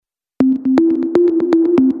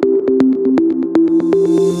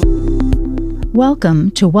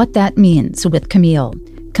Welcome to What That Means with Camille,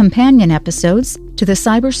 companion episodes to the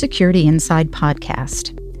Cybersecurity Inside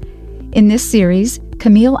podcast. In this series,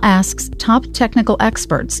 Camille asks top technical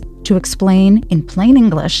experts to explain, in plain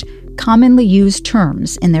English, commonly used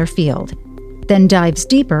terms in their field, then dives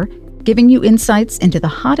deeper, giving you insights into the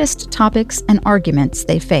hottest topics and arguments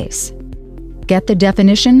they face. Get the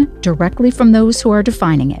definition directly from those who are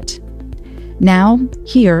defining it. Now,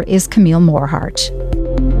 here is Camille Morhardt.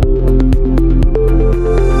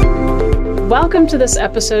 Welcome to this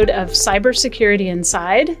episode of Cybersecurity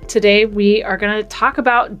Inside. Today we are going to talk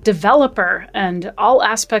about developer and all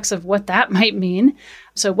aspects of what that might mean.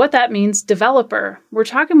 So what that means, developer. We're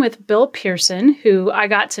talking with Bill Pearson, who I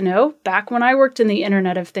got to know back when I worked in the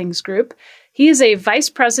Internet of Things group. He is a vice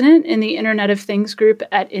president in the Internet of Things group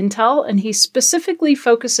at Intel, and he specifically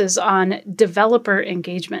focuses on developer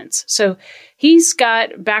engagements. So he's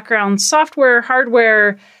got background software,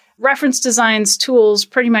 hardware, reference designs, tools,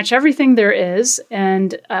 pretty much everything there is,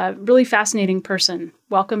 and a really fascinating person.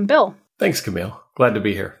 Welcome, Bill. Thanks, Camille. Glad to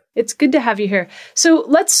be here. It's good to have you here. So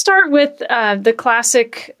let's start with the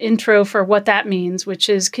classic intro for what that means, which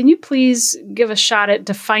is, can you please give a shot at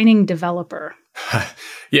defining developer?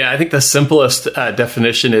 Yeah, I think the simplest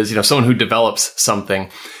definition is, someone who develops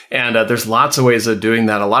something. And there's lots of ways of doing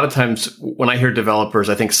that. A lot of times when I hear developers,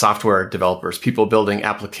 I think software developers, people building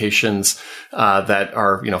applications that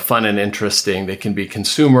are, fun and interesting. They can be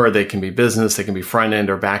consumer, they can be business, they can be front end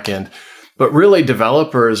or back end. But really,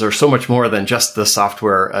 developers are so much more than just the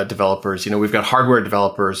software developers. We've got hardware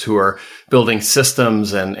developers who are building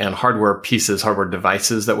systems and hardware pieces, hardware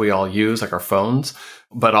devices that we all use, like our phones,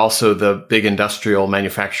 but also the big industrial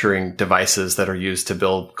manufacturing devices that are used to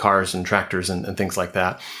build cars and tractors and things like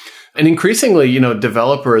that. And increasingly,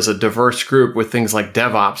 developer is a diverse group with things like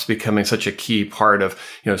DevOps becoming such a key part of,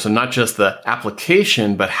 so not just the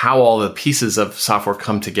application, but how all the pieces of software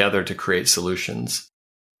come together to create solutions.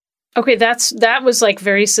 Okay, that was like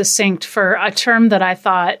very succinct for a term that I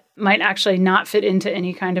thought might actually not fit into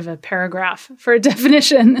any kind of a paragraph for a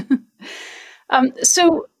definition.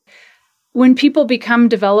 So when people become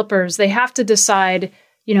developers, they have to decide,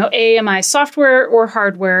 am I software or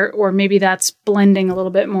hardware, or maybe that's blending a little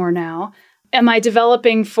bit more now. Am I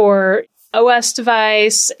developing for OS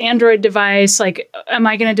device, Android device? Like, am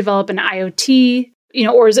I going to develop an IoT?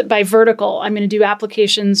 Or is it by vertical? I'm going to do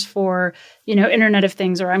applications for, Internet of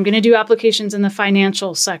Things, or I'm going to do applications in the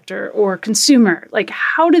financial sector or consumer. Like,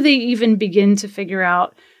 how do they even begin to figure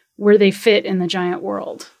out where they fit in the giant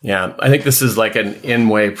world? Yeah, I think this is like an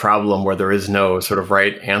in-way problem where there is no sort of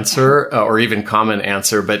right answer or even common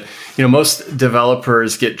answer. But, most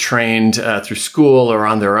developers get trained through school or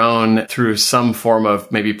on their own through some form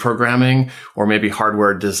of maybe programming or maybe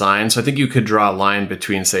hardware design. So I think you could draw a line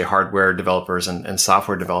between, say, hardware developers and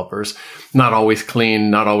software developers. Not always clean,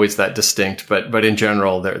 not always that distinct, but in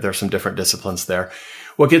general, there's some different disciplines there.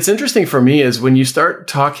 What gets interesting for me is when you start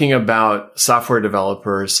talking about software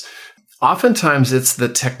developers, oftentimes it's the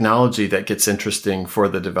technology that gets interesting for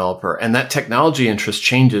the developer, and that technology interest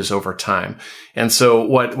changes over time. And so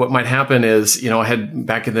what might happen is, I had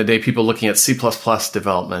back in the day people looking at C++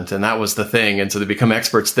 development, and that was the thing. And so they become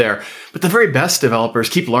experts there. But the very best developers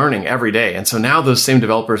keep learning every day. And so now those same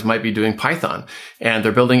developers might be doing Python, and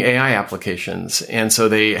they're building AI applications. And so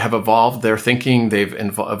they have evolved their thinking. They've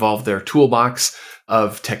evolved their toolbox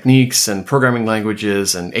of techniques and programming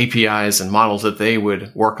languages and APIs and models that they would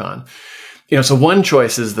work on. So one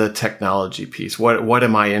choice is the technology piece. What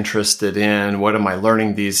am I interested in? What am I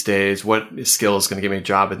learning these days? What skill is going to give me a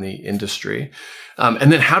job in the industry?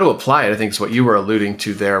 And then how to apply it, I think is what you were alluding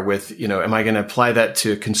to there with, am I going to apply that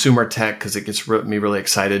to consumer tech? Because it gets me really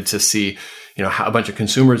excited to see, how a bunch of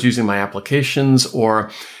consumers using my applications, or,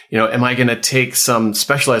 am I going to take some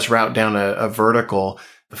specialized route down a vertical?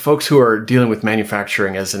 The folks who are dealing with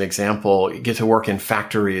manufacturing, as an example, get to work in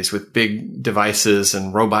factories with big devices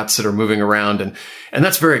and robots that are moving around. And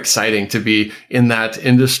that's very exciting to be in that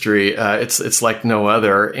industry. It's like no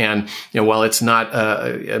other. And, while it's not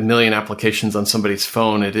a million applications on somebody's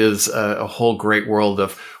phone, it is a whole great world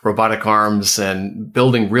of robotic arms and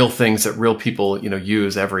building real things that real people,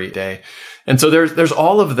 use every day. And so there's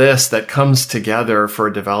all of this that comes together for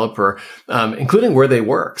a developer, including where they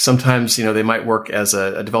work. Sometimes, they might work as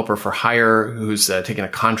a developer for hire who's taking a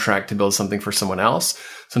contract to build something for someone else.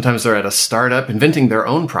 Sometimes they're at a startup inventing their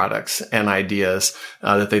own products and ideas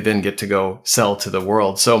that they then get to go sell to the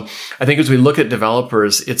world. So I think as we look at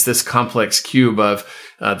developers, it's this complex cube of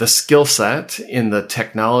the skill set in the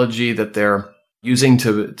technology that they're using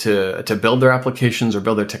to build their applications or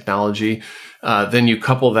build their technology, Then you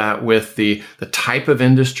couple that with the type of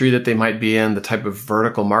industry that they might be in, the type of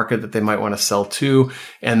vertical market that they might want to sell to,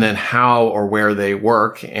 and then how or where they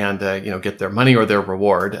work and, get their money or their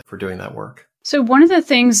reward for doing that work. So one of the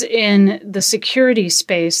things in the security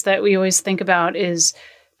space that we always think about is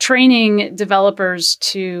training developers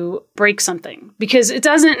to break something, because it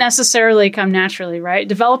doesn't necessarily come naturally, right?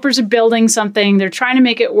 Developers are building something, they're trying to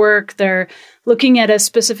make it work, they're looking at a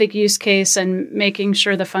specific use case and making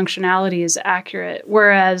sure the functionality is accurate,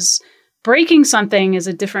 whereas breaking something is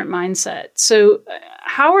a different mindset. So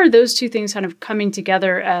how are those two things kind of coming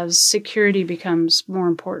together as security becomes more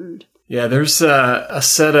important? Yeah, there's a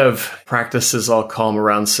set of practices, I'll call them,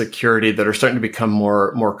 around security that are starting to become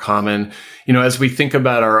more common. As we think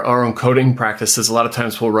about our own coding practices, a lot of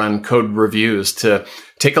times we'll run code reviews to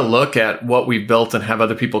take a look at what we've built and have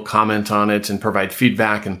other people comment on it and provide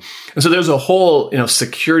feedback. And so there's a whole,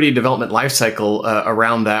 security development lifecycle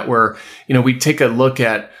around that where, we take a look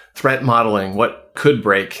at threat modeling, what could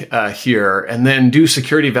break here, and then do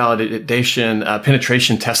security validation,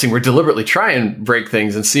 penetration testing. We're deliberately try and break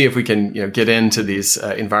things and see if we can, get into these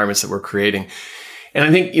environments that we're creating. And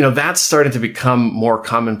I think, that's starting to become more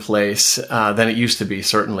commonplace than it used to be,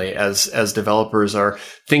 certainly, as developers are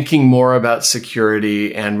thinking more about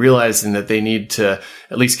security and realizing that they need to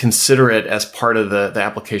at least consider it as part of the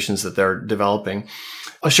applications that they're developing.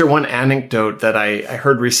 I'll share one anecdote that I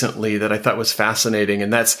heard recently that I thought was fascinating.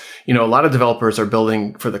 And that's, a lot of developers are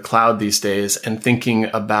building for the cloud these days and thinking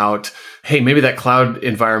about, hey, maybe that cloud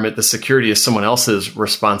environment, the security is someone else's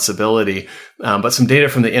responsibility. But some data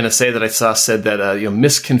from the NSA that I saw said that,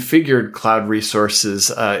 misconfigured cloud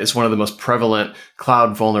resources is one of the most prevalent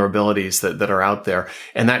cloud vulnerabilities that are out there.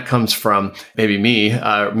 And that comes from maybe me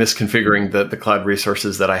misconfiguring the cloud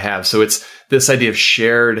resources that I have. So it's this idea of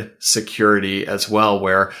shared security as well,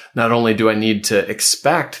 where not only do I need to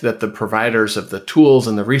expect that the providers of the tools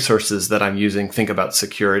and the resources that I'm using think about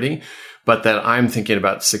security, but that I'm thinking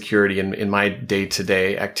about security in my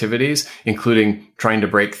day-to-day activities, including trying to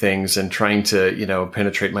break things and trying to,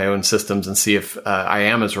 penetrate my own systems and see if I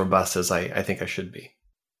am as robust as I think I should be.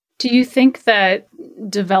 Do you think that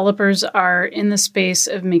developers are in the space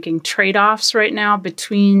of making trade-offs right now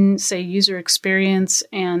between, say, user experience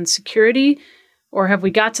and security? Or have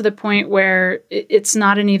we got to the point where it's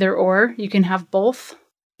not an either or, you can have both?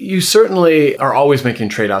 You certainly are always making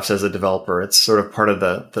trade-offs as a developer. It's sort of part of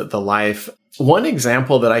the life. One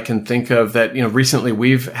example that I can think of that, recently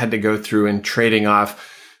we've had to go through in trading off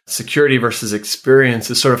security versus experience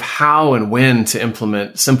is sort of how and when to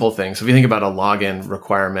implement simple things. So if you think about a login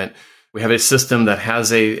requirement, we have a system that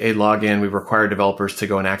has a login. We require developers to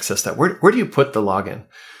go and access that. Where do you put the login?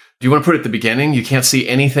 Do you want to put it at the beginning? You can't see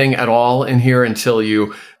anything at all in here until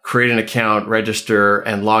you create an account, register,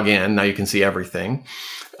 and log in. Now you can see everything.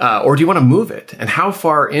 Or do you want to move it? And how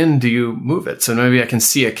far in do you move it? So maybe I can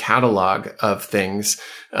see a catalog of things,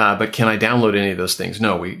 but can I download any of those things?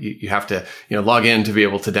 No, you have to, log in to be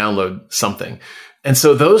able to download something. And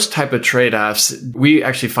so those type of trade-offs, we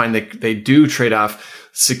actually find that they do trade off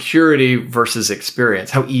security versus experience.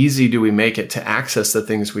 How easy do we make it to access the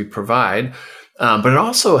things we provide? But it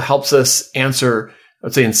also helps us answer, I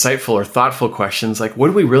would say, insightful or thoughtful questions like, what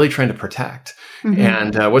are we really trying to protect? Mm-hmm.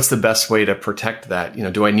 And what's the best way to protect that?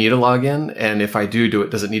 Do I need a login? And if I do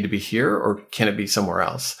does it need to be here or can it be somewhere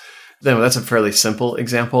else? Then that's a fairly simple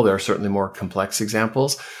example. There are certainly more complex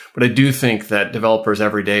examples, but I do think that developers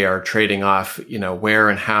every day are trading off, where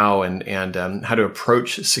and how and how to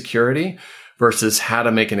approach security versus how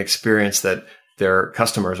to make an experience that their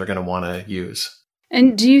customers are going to want to use.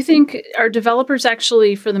 And do you think, are developers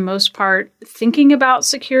actually, for the most part, thinking about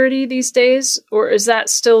security these days? Or is that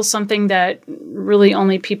still something that really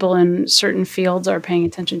only people in certain fields are paying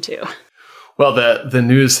attention to? Well, the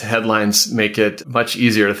news headlines make it much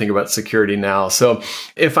easier to think about security now. So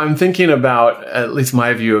if I'm thinking about, at least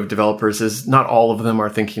my view of developers is not all of them are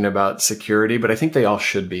thinking about security, but I think they all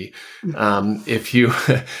should be. If you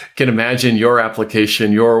can imagine your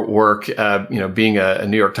application, your work, being a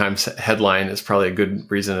New York Times headline is probably a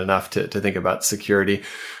good reason enough to think about security.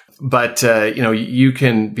 But, you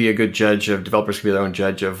can be a good judge of, developers can be their own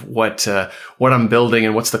judge of what I'm building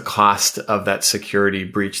and what's the cost of that security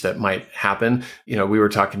breach that might happen. We were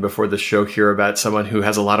talking before the show here about someone who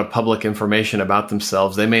has a lot of public information about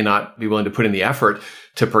themselves. They may not be willing to put in the effort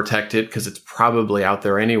to protect it because it's probably out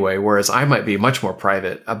there anyway. Whereas I might be much more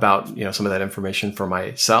private about, some of that information for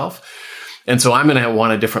myself. And so I'm going to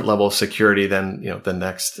want a different level of security than, the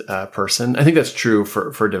next person. I think that's true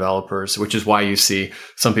for developers, which is why you see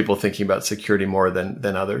some people thinking about security more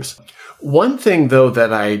than others. One thing, though,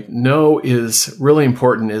 that I know is really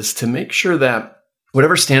important is to make sure that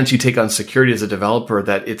whatever stance you take on security as a developer,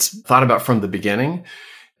 that it's thought about from the beginning.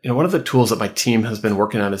 One of the tools that my team has been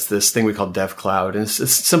working on is this thing we call DevCloud. And it's a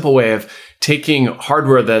simple way of taking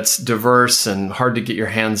hardware that's diverse and hard to get your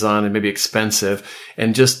hands on and maybe expensive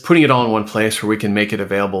and just putting it all in one place where we can make it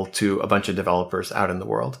available to a bunch of developers out in the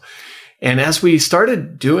world. And as we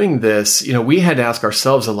started doing this, we had to ask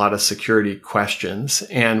ourselves a lot of security questions.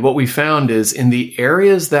 And what we found is in the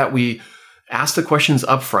areas that we asked the questions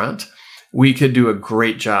up front, we could do a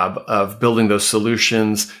great job of building those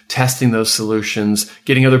solutions, testing those solutions,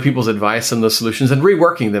 getting other people's advice on those solutions, and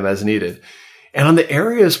reworking them as needed. And on the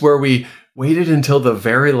areas where we waited until the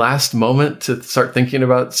very last moment to start thinking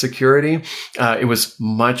about security, it was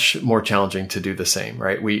much more challenging to do the same,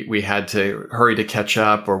 right? We had to hurry to catch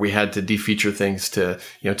up, or we had to defeature things to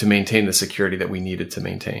maintain the security that we needed to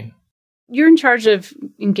maintain. You're in charge of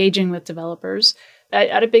engaging with developers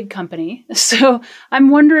at a big company. So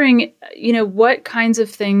I'm wondering, what kinds of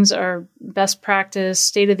things are best practice,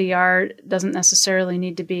 state of the art, doesn't necessarily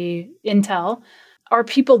need to be Intel, are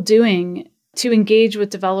people doing to engage with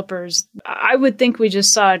developers? I would think we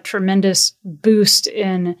just saw a tremendous boost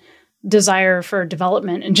in desire for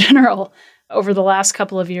development in general over the last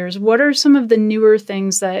couple of years. What are some of the newer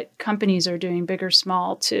things that companies are doing, big or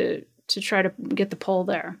small, to try to get the pull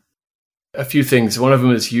there? A few things. One of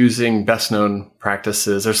them is using best known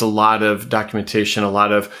practices. There's a lot of documentation, a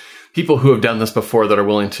lot of people who have done this before that are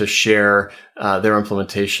willing to share their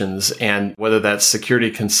implementations. And whether that's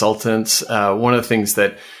security consultants, one of the things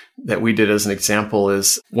that we did as an example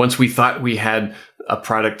is once we thought we had a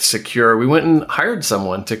product secure, we went and hired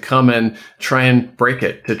someone to come and try and break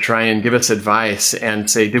it, to try and give us advice and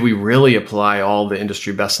say, did we really apply all the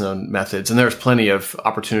industry best known methods? And there's plenty of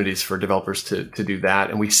opportunities for developers to do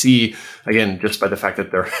that. And we see, again, just by the fact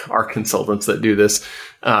that there are consultants that do this,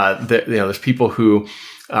 that, there's people who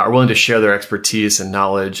are willing to share their expertise and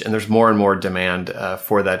knowledge, and there's more and more demand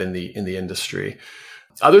for that in the industry.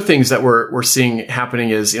 Other things that we're seeing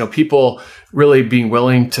happening is, people really being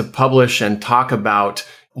willing to publish and talk about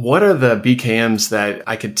what are the BKMs that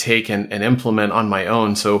I could take and implement on my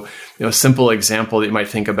own. So, a simple example that you might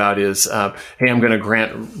think about is, hey, I'm going to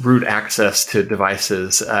grant root access to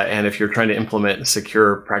devices. And if you're trying to implement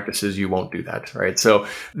secure practices, you won't do that, right? So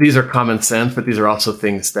these are common sense, but these are also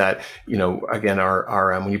things that, again,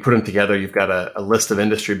 are when you put them together, you've got a list of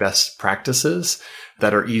industry best practices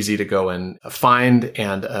that are easy to go and find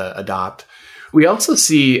and adopt. We also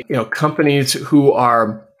see, companies who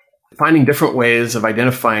are finding different ways of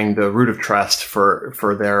identifying the root of trust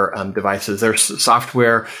for their devices. There's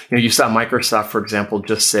software, you saw Microsoft, for example,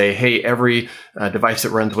 just say, hey, every device that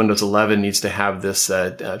runs Windows 11 needs to have this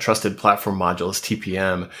trusted platform module, this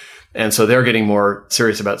TPM. And so they're getting more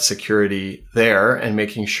serious about security there and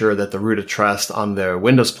making sure that the root of trust on the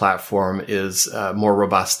Windows platform is more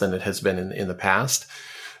robust than it has been in the past.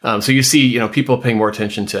 So you see, people paying more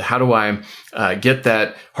attention to how do I get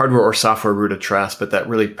that hardware or software root of trust, but that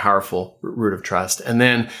really powerful root of trust, and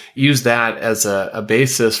then use that as a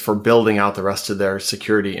basis for building out the rest of their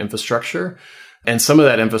security infrastructure. And some of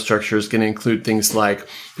that infrastructure is going to include things like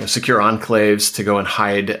secure enclaves to go and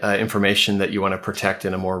hide information that you want to protect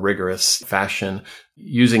in a more rigorous fashion,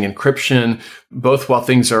 using encryption, both while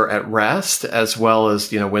things are at rest as well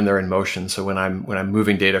as, when they're in motion. So when I'm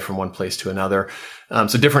moving data from one place to another.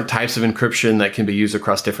 So different types of encryption that can be used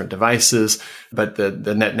across different devices. But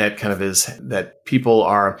the net kind of is that people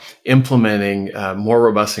are implementing more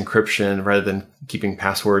robust encryption rather than keeping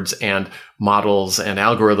passwords and models and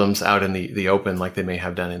algorithms out in the open like they may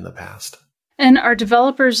have done in the past. And are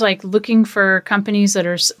developers looking for companies that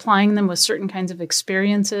are supplying them with certain kinds of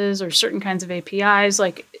experiences or certain kinds of APIs?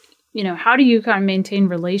 How do you kind of maintain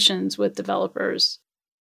relations with developers?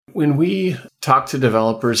 When we talk to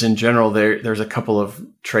developers in general, there's a couple of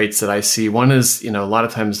traits that I see. One is, a lot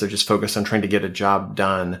of times they're just focused on trying to get a job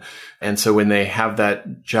done. And so when they have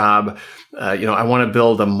that job, I want to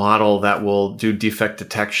build a model that will do defect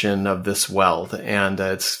detection of this weld. And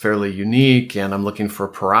it's fairly unique. And I'm looking for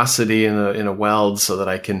porosity in a weld so that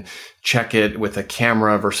I can check it with a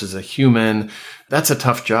camera versus a human. That's a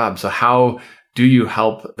tough job. So how do you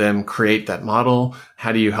help them create that model?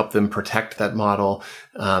 How do you help them protect that model?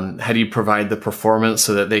 How do you provide the performance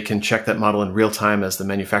so that they can check that model in real time as the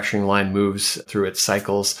manufacturing line moves through its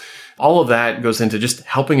cycles? All of that goes into just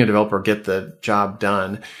helping a developer get the job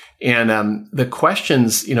done. And the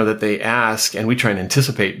questions, that they ask, and we try and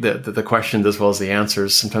anticipate the questions as well as the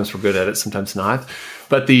answers. Sometimes we're good at it, sometimes not.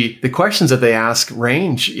 But the questions that they ask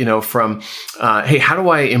range, from, hey, how do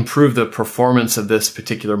I improve the performance of this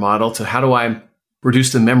particular model, to how do I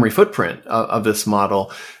reduce the memory footprint of this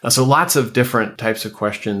model? So lots of different types of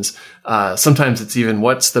questions. Sometimes it's even,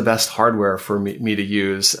 what's the best hardware for me to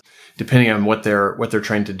use? Depending on what they're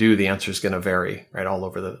trying to do, the answer is going to vary, right, all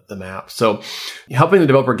over the map. So helping the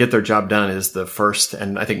developer get their job done is the first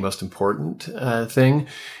and I think most important thing.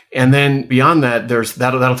 And then beyond that,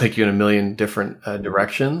 that'll take you in a million different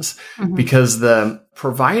directions, because the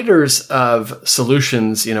providers of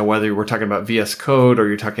solutions, whether we're talking about VS Code or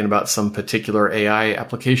you're talking about some particular AI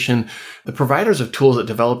application, the providers of tools that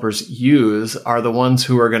developers use are the ones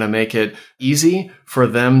who are going to make it easy for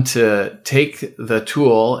them to take the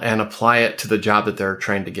tool and apply it to the job that they're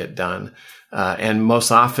trying to get done. And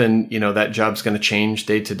most often, that job's going to change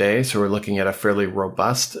day to day. So we're looking at a fairly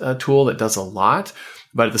robust tool that does a lot,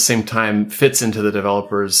 but at the same time fits into the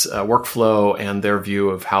developer's workflow and their view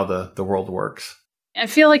of how the world works. I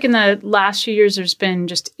feel like in the last few years, there's been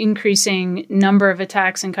just increasing number of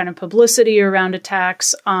attacks and kind of publicity around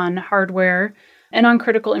attacks on hardware and on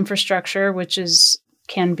critical infrastructure, which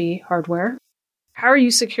can be hardware. How are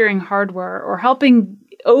you securing hardware or helping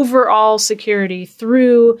overall security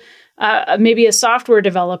through maybe a software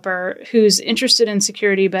developer who's interested in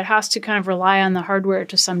security but has to kind of rely on the hardware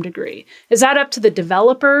to some degree? Is that up to the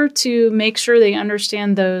developer to make sure they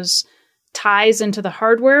understand those ties into the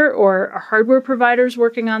hardware, or are hardware providers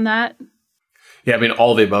working on that? Yeah,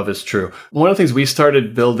 all the above is true. One of the things we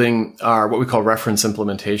started building are what we call reference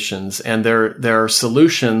implementations, and they're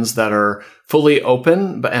solutions that are fully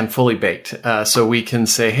open and fully baked. So we can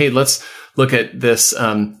say, hey, let's look at this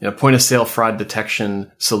point of sale fraud detection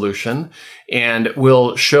solution, and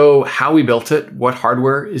we'll show how we built it, what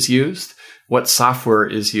hardware is used, what software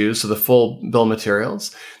is used, so the full bill of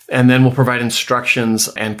materials. And then we'll provide instructions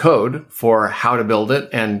and code for how to build it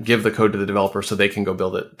and give the code to the developer so they can go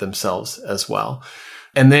build it themselves as well.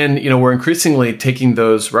 And then, we're increasingly taking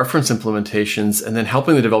those reference implementations and then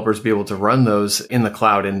helping the developers be able to run those in the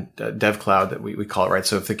cloud, in Dev Cloud that we call it, right?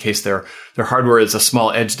 So if the case their hardware is a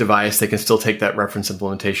small edge device, they can still take that reference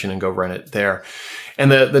implementation and go run it there.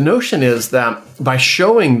 And the notion is that by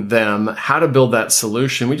showing them how to build that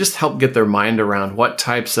solution, we just help get their mind around what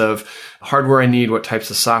types of hardware I need, what types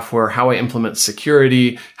of software, how I implement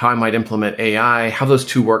security, how I might implement AI, how those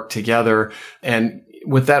two work together. And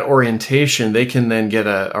with that orientation, they can then get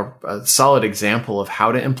a solid example of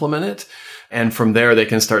how to implement it. And from there, they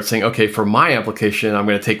can start saying, okay, for my application, I'm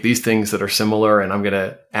going to take these things that are similar and I'm going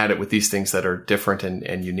to add it with these things that are different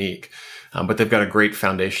and unique. But they've got a great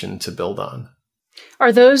foundation to build on.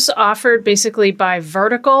 Are those offered basically by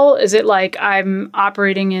vertical? Is it like I'm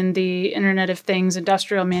operating in the Internet of Things,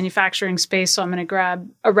 industrial manufacturing space, so I'm going to grab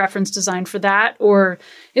a reference design for that? Or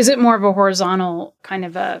is it more of a horizontal kind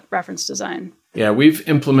of a reference design? Yeah, we've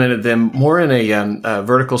implemented them more in a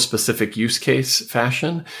vertical specific use case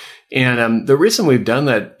fashion. And the reason we've done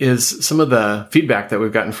that is some of the feedback that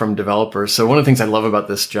we've gotten from developers. So one of the things I love about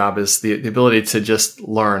this job is the ability to just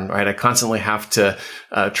learn, right? I constantly have to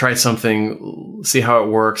try something, see how it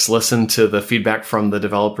works, listen to the feedback from the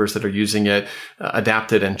developers that are using it,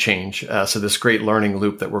 adapt it and change. So this great learning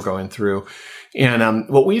loop that we're going through. And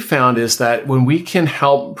what we found is that when we can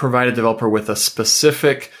help provide a developer with a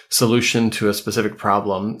specific solution to a specific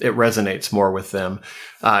problem, it resonates more with them.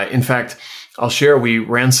 In fact, I'll share, we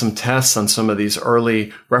ran some tests on some of these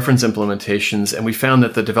early reference implementations, and we found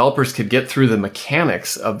that the developers could get through the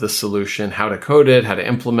mechanics of the solution, how to code it, how to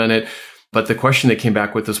implement it. But the question they came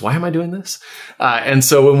back with is, why am I doing this? And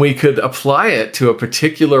so when we could apply it to a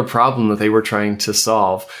particular problem that they were trying to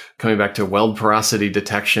solve, coming back to weld porosity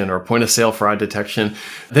detection or point of sale fraud detection,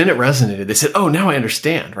 then it resonated. They said, oh, now I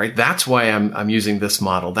understand, right? That's why I'm using this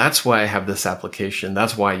model. That's why I have this application.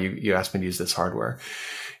 That's why you asked me to use this hardware.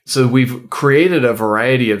 So we've created a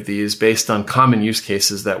variety of these based on common use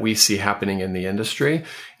cases that we see happening in the industry.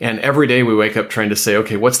 And every day we wake up trying to say,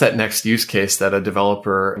 okay, what's that next use case that a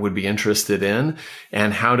developer would be interested in?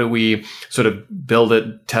 And how do we sort of build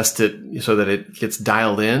it, test it so that it gets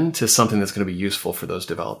dialed in to something that's going to be useful for those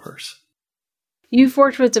developers? You've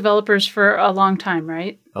worked with developers for a long time,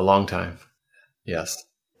 right? A long time. Yes.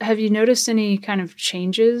 Have you noticed any kind of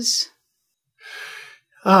changes?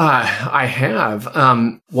 I have.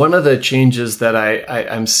 One of the changes that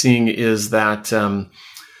I'm seeing is that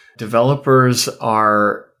developers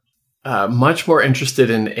are much more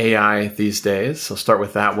interested in AI these days. So start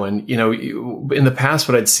with that one. In the past,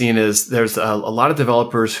 what I'd seen is there's a lot of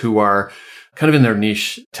developers who are kind of in their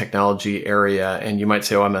niche technology area. And you might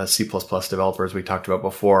say, oh, I'm a C++ developer, as we talked about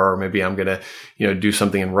before, or maybe I'm going to, do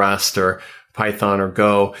something in Rust or Python or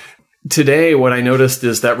Go. today, what I noticed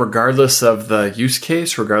is that regardless of the use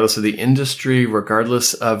case, regardless of the industry,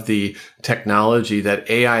 regardless of the technology, that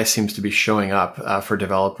AI seems to be showing up for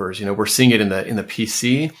developers. We're seeing it in the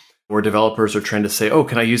PC, where developers are trying to say, oh,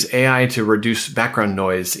 can I use AI to reduce background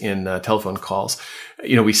noise in telephone calls?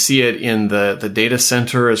 We see it in the data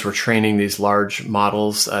center as we're training these large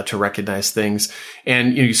models to recognize things.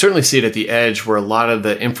 And you certainly see it at the edge where a lot of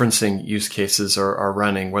the inferencing use cases are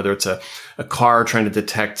running, whether it's a car trying to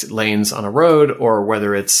detect lanes on a road, or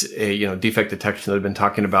whether it's a defect detection that I've been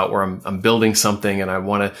talking about, where I'm building something and I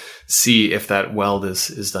want to see if that weld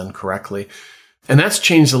is done correctly. And that's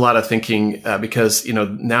changed a lot of thinking because,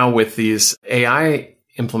 now with these AI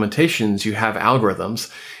implementations, you have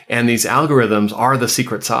algorithms, and these algorithms are the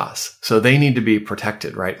secret sauce. So they need to be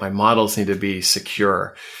protected, right? My models need to be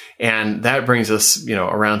secure. And that brings us,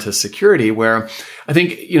 around to security, where I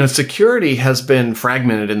think, security has been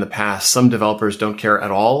fragmented in the past. Some developers don't care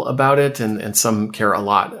at all about it, and some care a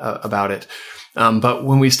lot about it. But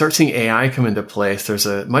when we start seeing AI come into place, there's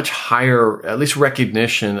a much higher, at least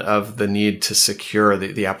recognition of the need to secure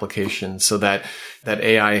the application so that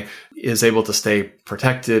AI is able to stay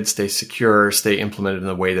protected, stay secure, stay implemented in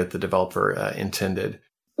the way that the developer intended.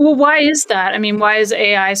 Well, why is that? I mean, why is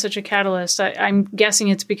AI such a catalyst? I'm guessing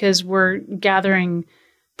it's because we're gathering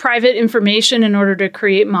private information in order to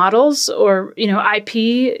create models, or, IP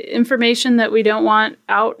information that we don't want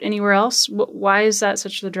out anywhere else. Why is that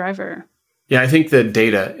such the driver? Yeah, I think that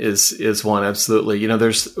data is one, absolutely.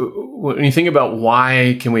 There's, when you think about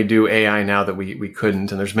why can we do AI now that we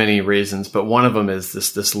couldn't, and there's many reasons, but one of them is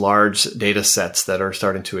this large data sets that are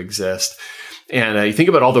starting to exist. And you think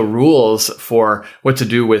about all the rules for what to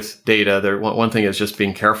do with data. One thing is just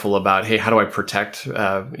being careful about, hey, how do I protect,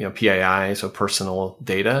 PII, so personal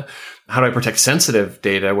data? How do I protect sensitive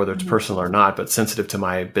data, whether it's personal or not, but sensitive to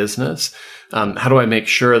my business? How do I make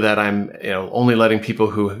sure that I'm, only letting people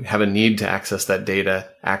who have a need to access that data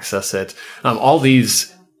access it? All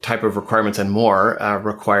these type of requirements and more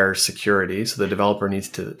require security. So the developer needs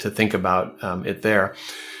to think about it there.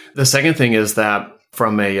 The second thing is that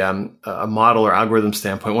from a model or algorithm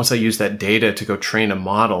standpoint, once I use that data to go train a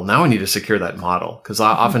model, now I need to secure that model, because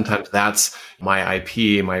oftentimes that's my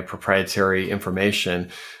IP, my proprietary information.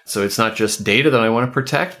 So it's not just data that I want to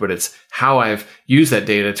protect, but it's how I've used that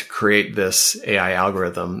data to create this AI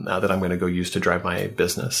algorithm that I'm going to go use to drive my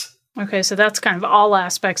business. Okay, so that's kind of all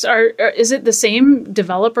aspects. Is it the same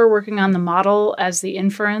developer working on the model as the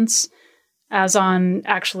inference, as on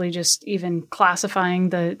actually just even classifying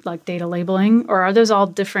the data labeling, or are those all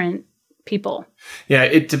different people? Yeah,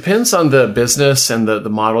 it depends on the business and the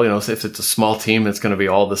model. If it's a small team, it's going to be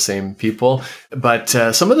all the same people. But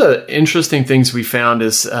some of the interesting things we found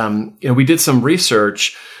is, we did some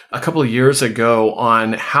research a couple of years ago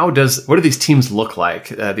on what do these teams look like,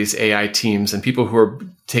 these AI teams, and people who are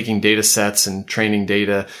taking data sets and training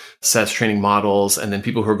data sets, training models, and then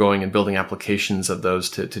people who are going and building applications of those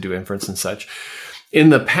to do inference and such. In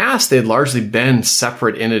the past, they'd largely been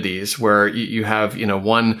separate entities where you have,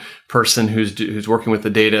 one person who's working with the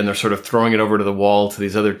data, and they're sort of throwing it over to the wall to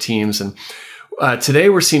these other teams. And today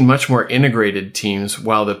we're seeing much more integrated teams,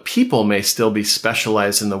 while the people may still be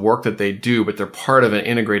specialized in the work that they do, but they're part of an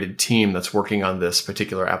integrated team that's working on this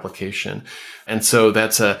particular application. And so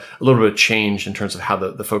that's a little bit of change in terms of how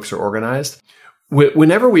the folks are organized.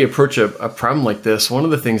 Whenever we approach a problem like this, one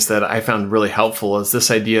of the things that I found really helpful is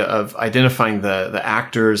this idea of identifying the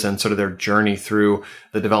actors and sort of their journey through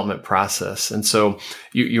the development process. And so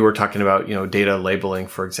you were talking about, data labeling,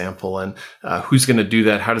 for example, and who's going to do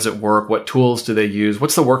that? How does it work? What tools do they use?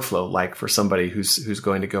 What's the workflow like for somebody who's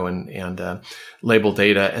going to go and label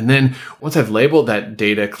data? And then once I've labeled that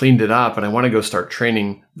data, cleaned it up, and I want to go start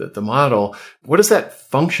training the model, what does that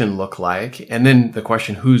function look like? And then the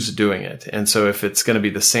question, who's doing it? And so if it's going to be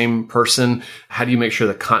the same person, how do you make sure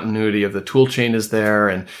the continuity of the tool chain is there,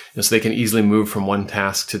 and so they can easily move from one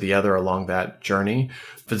task to the other along that journey?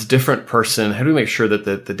 If it's a different person, how do we make sure that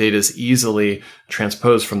the data is easily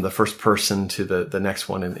transposed from the first person to the next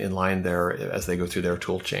one in line there as they go through their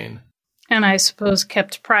tool chain? And I suppose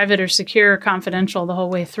kept private or secure or confidential the whole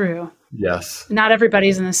way through. Yes. Not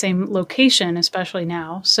everybody's in the same location, especially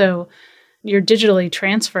now. So you're digitally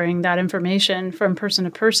transferring that information from person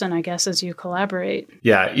to person, I guess, as you collaborate.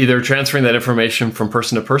 Yeah, either transferring that information from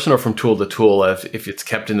person to person or from tool to tool if it's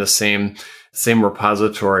kept in the same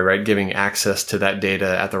repository, right? Giving access to that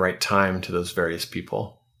data at the right time to those various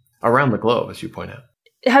people around the globe, as you point out.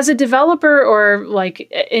 Has a developer or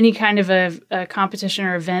any kind of a competition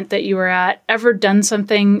or event that you were at ever done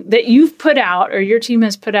something that you've put out or your team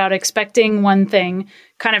has put out expecting one thing,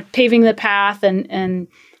 kind of paving the path and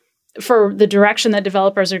for the direction that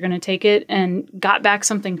developers are going to take it and got back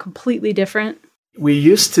something completely different? We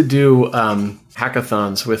used to do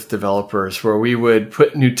hackathons with developers where we would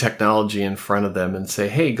put new technology in front of them and say,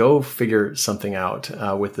 hey, go figure something out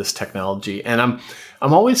with this technology. And I'm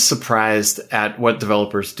always surprised at what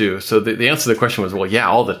developers do. So the answer to the question was, well, yeah,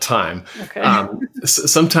 all the time. Okay.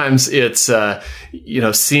 Sometimes it's,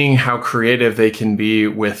 seeing how creative they can be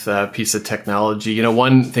with a piece of technology.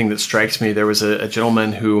 One thing that strikes me, there was a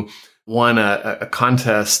gentleman who won a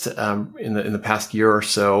contest in the past year or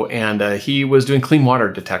so, and he was doing clean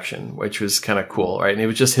water detection, which was kind of cool, right? And it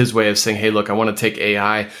was just his way of saying, hey, look, I want to take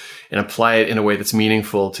AI and apply it in a way that's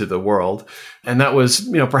meaningful to the world. And that was,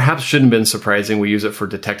 perhaps shouldn't have been surprising. We use it for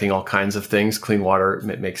detecting all kinds of things. Clean water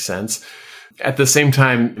makes sense. At the same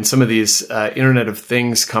time, in some of these Internet of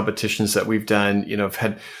Things competitions that we've done, I've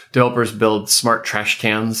had developers build smart trash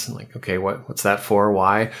cans. Like, okay, what's that for?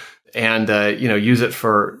 Why? And, use it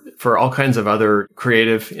for all kinds of other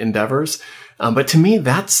creative endeavors. But to me,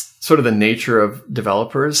 that's sort of the nature of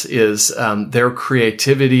developers is their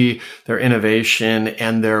creativity, their innovation,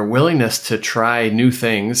 and their willingness to try new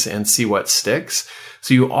things and see what sticks.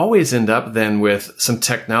 So you always end up then with some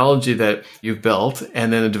technology that you've built,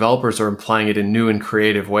 and then the developers are applying it in new and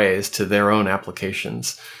creative ways to their own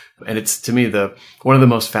applications. And it's, to me, one of the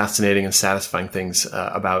most fascinating and satisfying things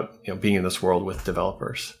about being in this world with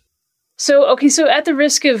developers. So at the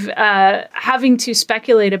risk of having to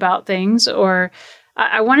speculate about things, or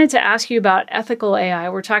I wanted to ask you about ethical AI.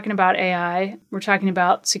 We're talking about AI, we're talking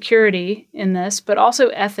about security in this, but also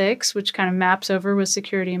ethics, which kind of maps over with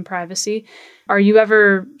security and privacy. Are you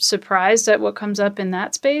ever surprised at what comes up in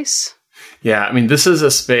that space? Yeah, this is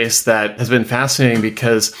a space that has been fascinating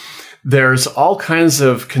because there's all kinds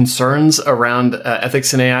of concerns around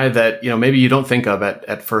ethics in AI that, maybe you don't think of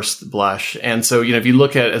at first blush. And so, if you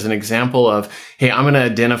look at as an example of, hey, I'm going to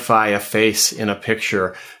identify a face in a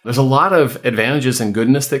picture, there's a lot of advantages and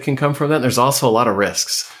goodness that can come from that. There's also a lot of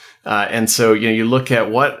risks. And so, you look at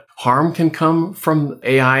what harm can come from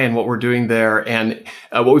AI and what we're doing there. And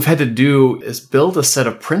what we've had to do is build a set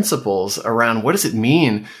of principles around what does it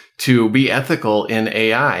mean to be ethical in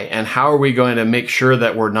AI, and how are we going to make sure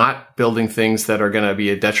that we're not building things that are going to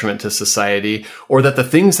be a detriment to society, or that the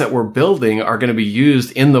things that we're building are going to be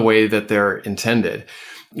used in the way that they're intended.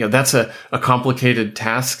 That's a complicated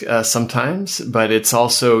task sometimes, but it's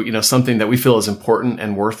also, something that we feel is important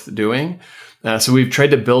and worth doing. So we've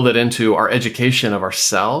tried to build it into our education of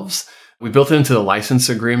ourselves. We built it into the license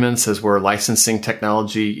agreements as we're licensing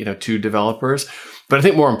technology, to developers. But I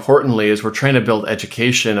think more importantly is we're trying to build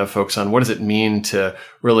education of folks on what does it mean to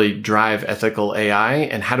really drive ethical AI,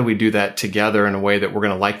 and how do we do that together in a way that we're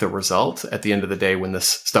going to like the result at the end of the day when this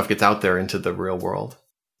stuff gets out there into the real world.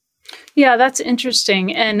 Yeah, that's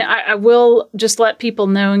interesting. And I will just let people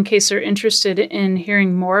know, in case they're interested in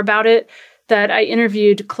hearing more about it, that I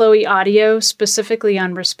interviewed Chloe Audio specifically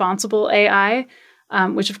on responsible AI,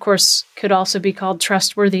 which of course could also be called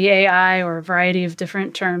trustworthy AI or a variety of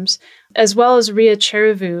different terms, as well as Ria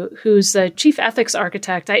Cherivu, who's the chief ethics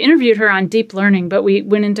architect. I interviewed her on deep learning, but we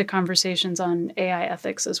went into conversations on AI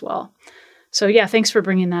ethics as well. So yeah, thanks for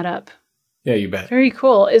bringing that up. Yeah, you bet. Very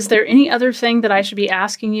cool. Is there any other thing that I should be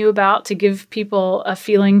asking you about to give people a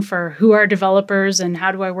feeling for who are developers and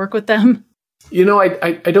how do I work with them?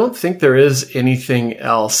 I don't think there is anything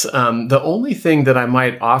else. The only thing that I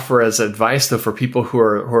might offer as advice, though, for people who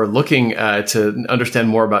are looking to understand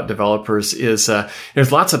more about developers is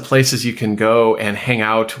there's lots of places you can go and hang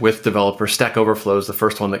out with developers. Stack Overflow is the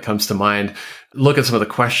first one that comes to mind. Look at some of the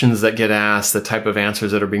questions that get asked, the type of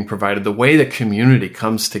answers that are being provided, the way the community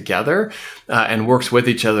comes together and works with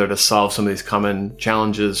each other to solve some of these common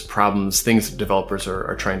challenges, problems, things that developers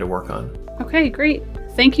are trying to work on. Okay, great.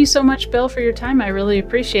 Thank you so much, Bill, for your time. I really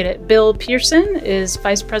appreciate it. Bill Pearson is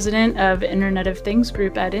Vice President of Internet of Things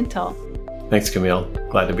Group at Intel. Thanks, Camille.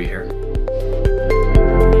 Glad to be here.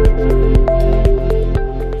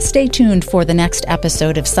 Stay tuned for the next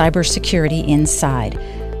episode of Cybersecurity Inside.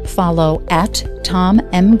 Follow at Tom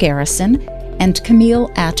M. Garrison and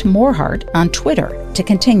Camille at Morehart on Twitter to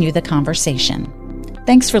continue the conversation.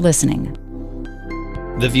 Thanks for listening.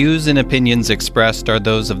 The views and opinions expressed are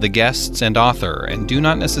those of the guests and author and do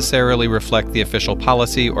not necessarily reflect the official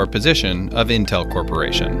policy or position of Intel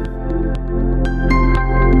Corporation.